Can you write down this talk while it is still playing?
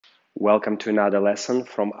Welcome to another lesson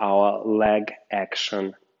from our leg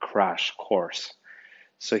action crash course.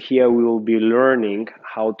 So here we will be learning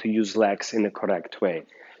how to use legs in a correct way.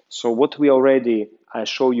 So what I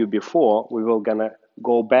showed you before, we will gonna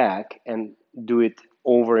go back and do it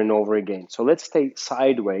over and over again. So let's stay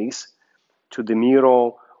sideways to the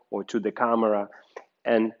mirror or to the camera,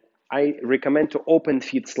 and I recommend to open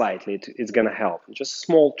feet slightly. It's gonna help. Just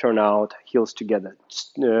small turnout, heels together,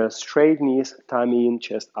 straight knees, tummy in,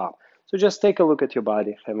 chest up. So just take a look at your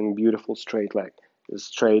body, having beautiful straight leg,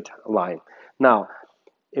 straight line. Now,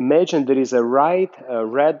 imagine there is a red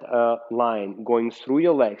line going through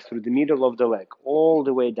your leg, through the middle of the leg, all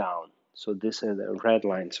the way down. So this is a red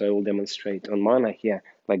line. So I will demonstrate on Mana here.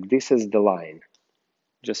 Like this is the line.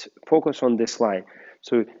 Just focus on this line.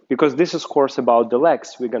 So because this is course about the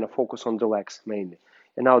legs, we're going to focus on the legs mainly.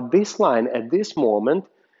 And now this line at this moment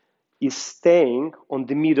is staying on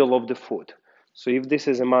the middle of the foot. So if this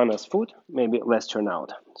is a Mana's foot, maybe let's turn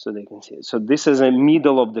out so they can see it. So this is a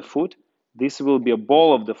middle of the foot. This will be a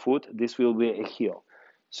ball of the foot. This will be a heel.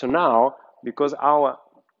 So now, because our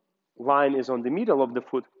line is on the middle of the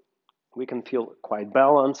foot, we can feel quite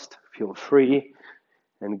balanced, feel free,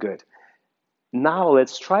 and good. Now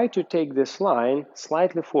let's try to take this line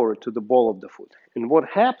slightly forward to the ball of the foot. And what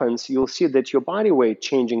happens, you'll see that your body weight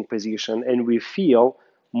changing position and we feel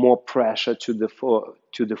more pressure to the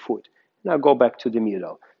foot. Now go back to the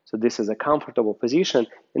middle. So this is a comfortable position.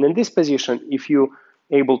 And in this position, if you're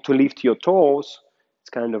able to lift your toes,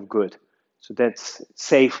 it's kind of good. So that's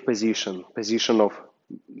safe position of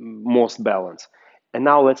most balance. And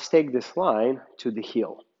now let's take this line to the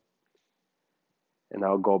heel. And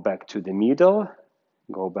I'll go back to the middle,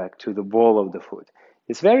 go back to the ball of the foot.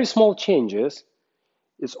 It's very small changes.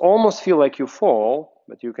 It's almost feel like you fall,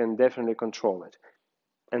 but you can definitely control it.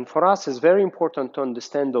 And for us, it's very important to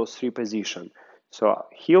understand those three positions. So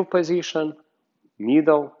heel position,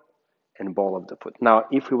 middle, and ball of the foot. Now,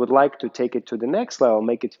 if you would like to take it to the next level,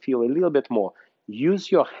 make it feel a little bit more, use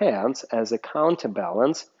your hands as a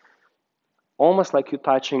counterbalance, almost like you're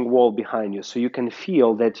touching wall behind you. So you can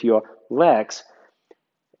feel that your legs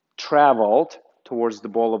traveled towards the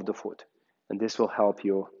ball of the foot, and this will help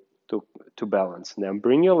you to balance. Now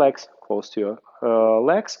bring your legs close to your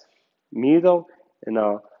legs, middle, and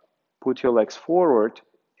now put your legs forward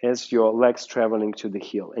as your legs traveling to the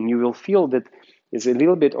heel, and you will feel that is a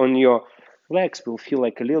little bit on your legs will feel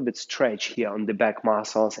like a little bit stretch here on the back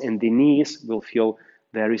muscles, and the knees will feel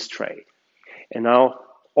very straight. And now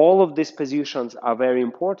all of these positions are very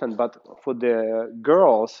important, but for the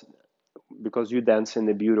girls, because you dance in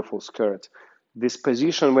a beautiful skirt, this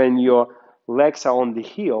position when your legs are on the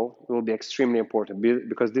heel will be extremely important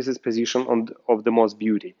because this is position of the most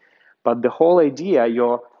beauty. But the whole idea,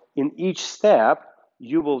 in each step,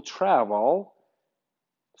 you will travel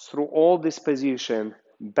through all this position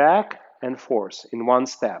back and forth in one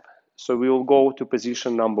step. So we will go to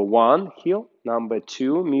position number 1, heel, number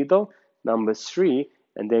 2, middle, number 3,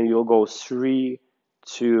 and then you'll go 3,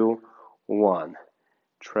 2, 1.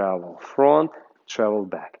 Travel front, travel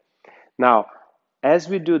back. Now, as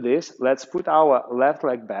we do this, let's put our left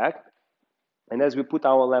leg back. And as we put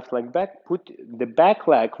our left leg back, put the back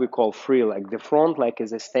leg we call free leg. The front leg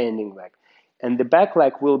is a standing leg. And the back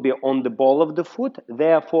leg will be on the ball of the foot.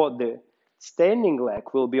 Therefore, the standing leg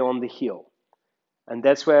will be on the heel. And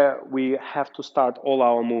that's where we have to start all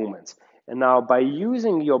our movements. And now by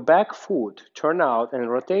using your back foot, turn out and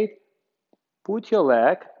rotate, put your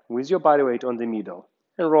leg with your body weight on the middle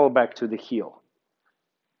and roll back to the heel.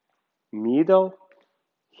 Middle,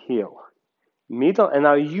 heel. Middle, and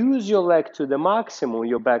now use your leg to the maximum,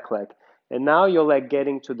 your back leg, and now your leg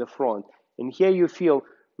getting to the front. And here you feel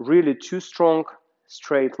really too strong,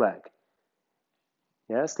 straight leg.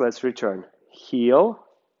 Yes, let's return. Heel,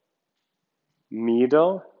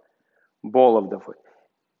 middle, ball of the foot.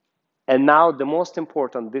 And now the most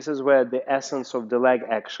important, this is where the essence of the leg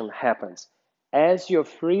action happens. As your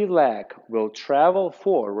free leg will travel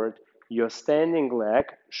forward, your standing leg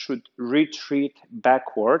should retreat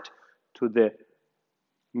backward to the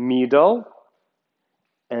middle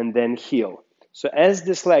and then heel. So as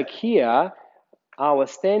this leg here, our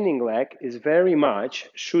standing leg is very much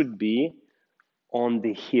should be on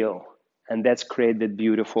the heel, and that's created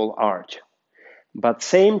beautiful arch. But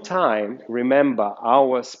same time, remember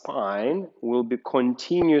our spine will be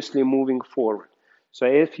continuously moving forward. So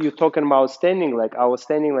if you're talking about standing leg, our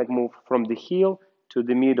standing leg move from the heel to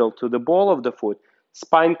the middle to the ball of the foot.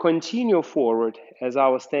 Spine continue forward as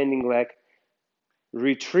our standing leg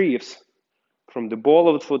retrieves from the ball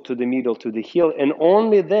of the foot to the middle to the heel, and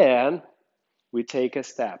only then we take a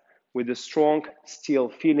step with a strong, still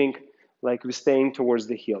feeling like we're staying towards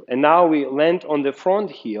the heel. And now we land on the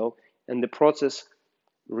front heel and the process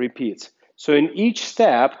repeats. So in each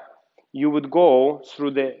step, you would go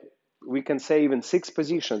through we can say even 6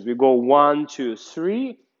 positions. We go 1, 2,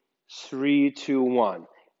 3, 3, 2, 1.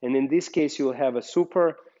 And in this case, you'll have a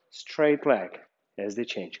super straight leg as they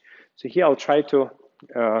change. So here I'll try to,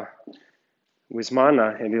 with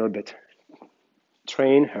Mana, a little bit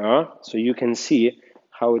train her so you can see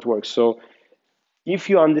how it works. So if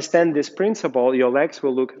you understand this principle, your legs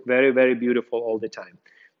will look very, very beautiful all the time.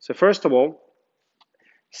 So first of all,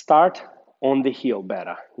 start on the heel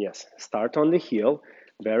better. Yes, start on the heel.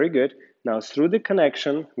 Very good. Now through the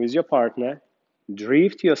connection with your partner,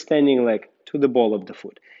 drift your standing leg to the ball of the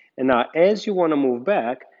foot. And now as you want to move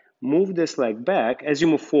back, move this leg back. As you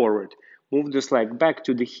move forward, move this leg back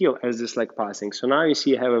to the heel as this leg passing. So now you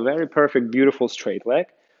see you have a very perfect, beautiful straight leg,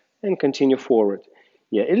 and continue forward.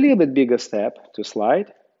 Yeah, a little bit bigger step to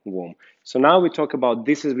slide, boom. So now we talk about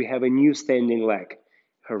this is we have a new standing leg,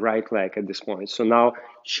 her right leg at this point. So now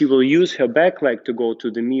she will use her back leg to go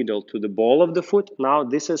to the middle, to the ball of the foot. Now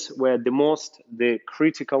this is where the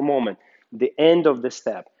critical moment, the end of the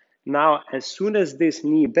step. Now, as soon as this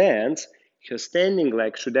knee bends, her standing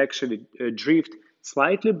leg should actually drift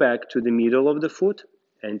slightly back to the middle of the foot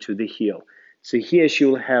and to the heel. So here she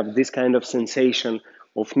will have this kind of sensation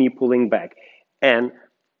of knee pulling back. And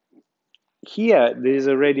here there is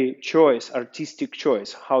already choice, artistic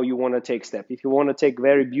choice, how you want to take step. If you want to take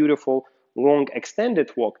very beautiful, long,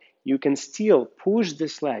 extended walk, you can still push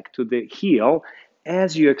this leg to the heel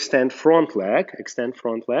as you extend front leg,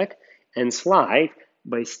 and slide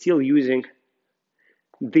by still using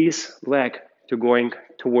this leg to going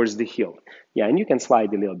towards the heel. Yeah, and you can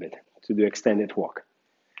slide a little bit to do extended walk.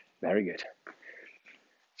 Very good.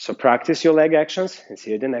 So practice your leg actions and see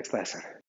you in the next lesson.